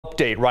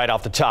update right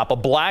off the top. A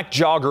black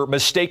jogger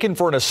mistaken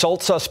for an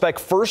assault suspect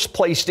first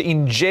placed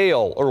in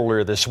jail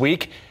earlier this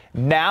week.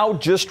 Now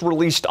just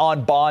released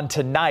on bond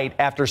tonight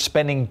after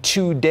spending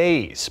 2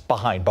 days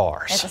behind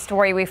bars. It's a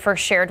story we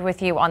first shared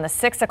with you on the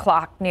 6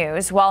 o'clock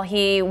news. While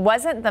he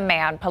wasn't the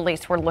man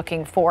police were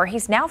looking for,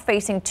 he's now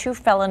facing 2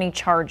 felony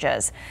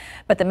charges.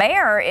 But the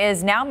mayor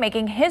is now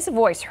making his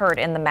voice heard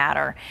in the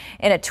matter.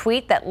 In a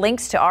tweet that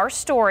links to our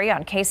story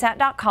on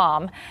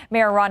ksat.com,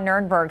 Mayor Ron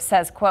Nirenberg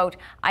says, quote,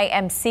 "I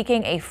am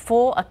seeking a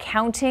full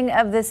accounting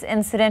of this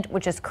incident,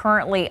 which is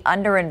currently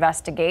under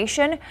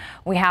investigation.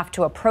 We have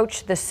to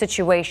approach this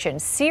situation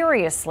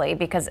seriously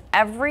because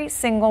every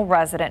single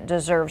resident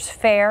deserves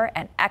fair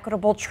and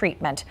equitable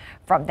treatment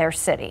from their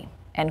city."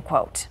 End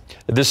quote.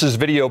 This is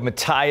video of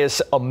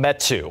Matthias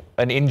Ametu,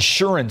 an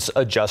insurance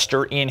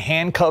adjuster, in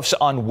handcuffs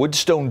on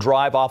Woodstone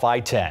Drive off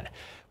I-10.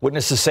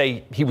 Witnesses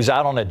say he was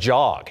out on a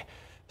jog.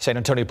 San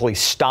Antonio police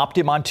stopped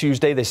him on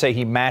Tuesday. They say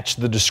he matched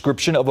the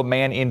description of a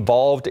man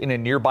involved in a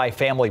nearby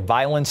family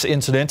violence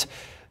incident.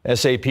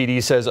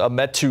 SAPD says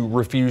Ametu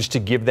refused to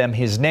give them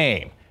his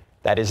name.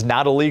 That is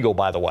not illegal,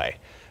 by the way.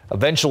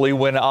 Eventually,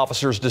 when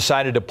officers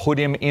decided to put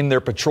him in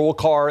their patrol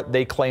car,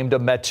 they claimed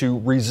Ametu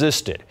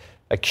resisted,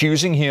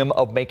 accusing him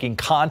of making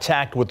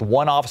contact with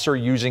one officer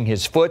using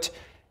his foot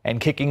and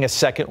kicking a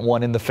second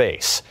one in the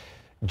face.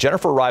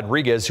 Jennifer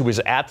Rodriguez, who was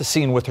at the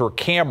scene with her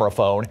camera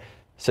phone,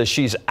 says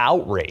she's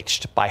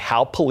outraged by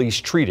how police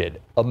treated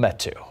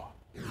Ametu.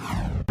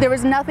 There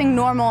was nothing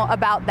normal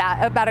about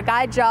that, about a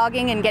guy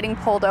jogging and getting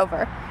pulled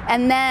over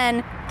and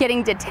then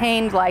getting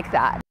detained like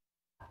that.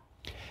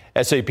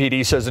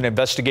 SAPD says an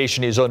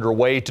investigation is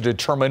underway to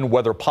determine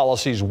whether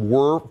policies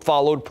were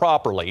followed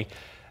properly.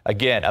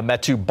 Again,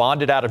 Ametu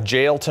bonded out of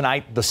jail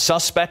tonight. The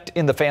suspect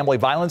in the family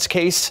violence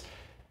case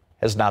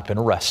has not been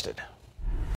arrested.